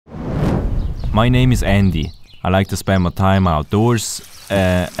My name is Andy. I like to spend my time outdoors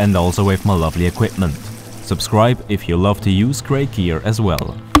and also with my lovely equipment. Subscribe if you love to use great gear as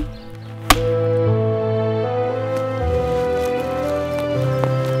well.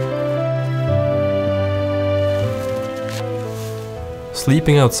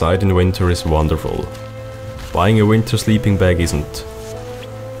 Sleeping outside in winter is wonderful. Buying a winter sleeping bag isn't.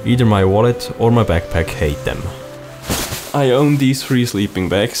 Either my wallet or my backpack hate them. I own these 3 sleeping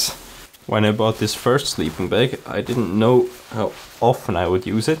bags. When I bought this first sleeping bag, I didn't know how often I would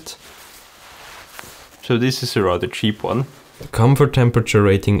use it. So this is a rather cheap one. The comfort temperature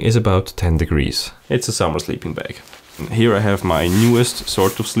rating is about 10 degrees. It's a summer sleeping bag. And here I have my newest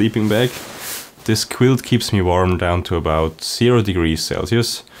sort of sleeping bag. This quilt keeps me warm down to about 0 degrees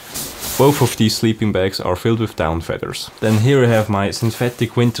Celsius. Both of these sleeping bags are filled with down feathers. Then here I have my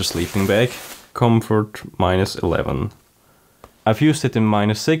synthetic winter sleeping bag, comfort -11. I've used it in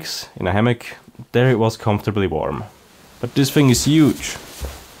 -6 in a hammock. There it was comfortably warm. But this thing is huge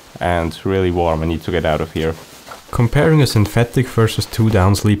and really warm. I need to get out of here. Comparing a synthetic versus 2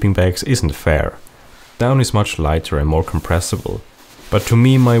 down sleeping bags isn't fair. Down is much lighter and more compressible. But to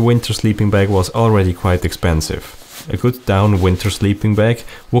me, my winter sleeping bag was already quite expensive. A good down winter sleeping bag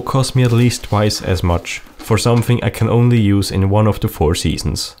would cost me at least twice as much for something I can only use in one of the 4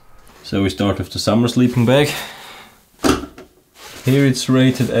 seasons. So we start with the summer sleeping bag. Here it's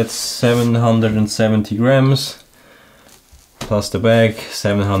rated at 770 grams. Plus the bag,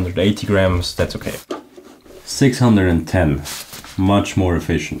 780 grams, that's okay. 610, much more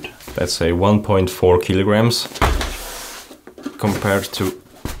efficient. Let's say 1.4 kilograms. Compared to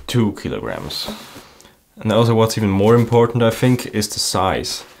 2 kilograms. And also what's even more important, I think, is the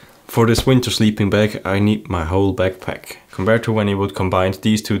size. For this winter sleeping bag I need my whole backpack, compared to when you would combine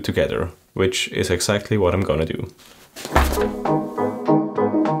these 2 together, which is exactly what I'm gonna do.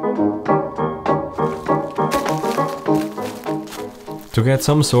 To get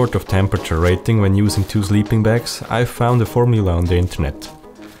some sort of temperature rating when using 2 sleeping bags, I've found a formula on the internet.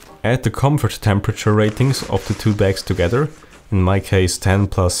 Add the comfort temperature ratings of the 2 bags together, in my case 10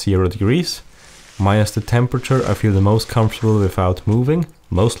 plus 0 degrees, minus the temperature I feel the most comfortable without moving,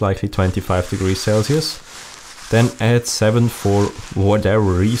 most likely 25 degrees Celsius, then add 7 for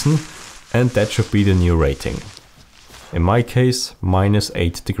whatever reason, and that should be the new rating. In my case,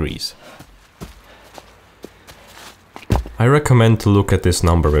 -8 degrees. I recommend to look at this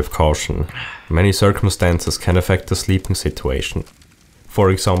number with caution. Many circumstances can affect the sleeping situation.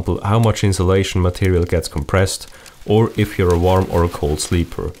 For example, how much insulation material gets compressed, or if you're a warm or a cold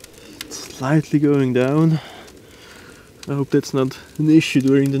sleeper. It's slightly going down. I hope that's not an issue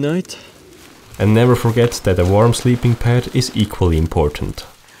during the night. And never forget that a warm sleeping pad is equally important.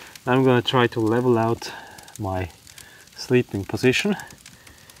 I'm gonna try to level out my sleeping position.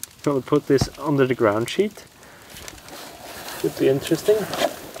 I'm gonna put this under the ground sheet. Should be interesting.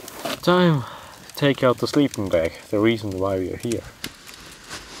 Time to take out the sleeping bag, the reason why we are here.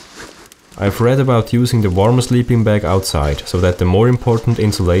 I've read about using the warmer sleeping bag outside, so that the more important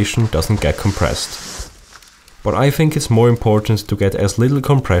insulation doesn't get compressed. But I think it's more important to get as little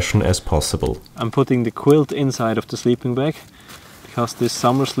compression as possible. I'm putting the quilt inside of the sleeping bag, because this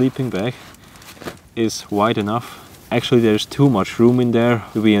summer sleeping bag is wide enough. Actually there's too much room in there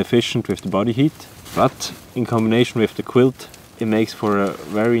to be efficient with the body heat, but in combination with the quilt it makes for a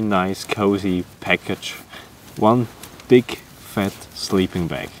very nice cozy package. One big fat sleeping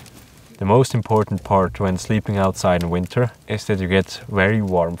bag. The most important part when sleeping outside in winter is that you get very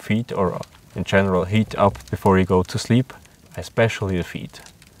warm feet, or in general heat up before you go to sleep, especially the feet.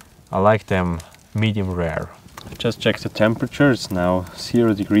 I like them medium rare. I just checked the temperature, it's now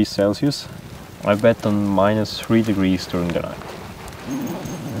 0 degrees Celsius. I bet on -3 degrees during the night.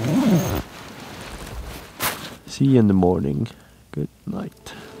 See you in the morning. Good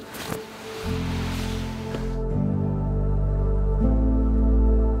night.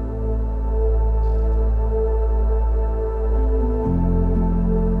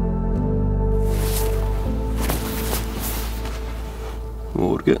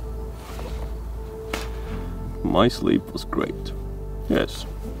 Morgen. My sleep was great. Yes.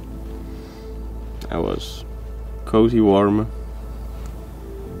 I was cozy warm.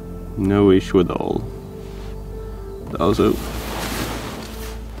 No issue at all. But also,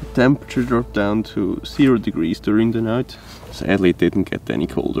 the temperature dropped down to 0 degrees during the night. Sadly, it didn't get any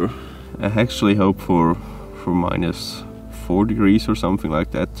colder. I actually hope for -4 degrees or something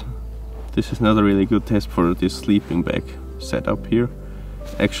like that. This is not a really good test for this sleeping bag setup here.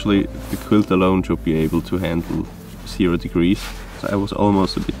 Actually, the quilt alone should be able to handle 0 degrees. So I was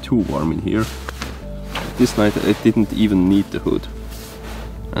almost a bit too warm in here. This night I didn't even need the hood.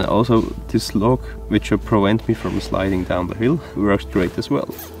 And also this log, which should prevent me from sliding down the hill, works great as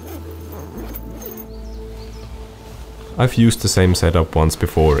well. I've used the same setup once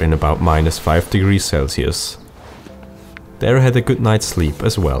before in about -5 degrees Celsius. There I had a good night's sleep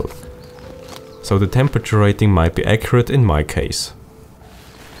as well. So the temperature rating might be accurate in my case.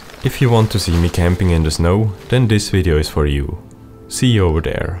 If you want to see me camping in the snow, then this video is for you. See you over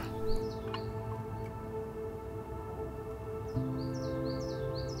there.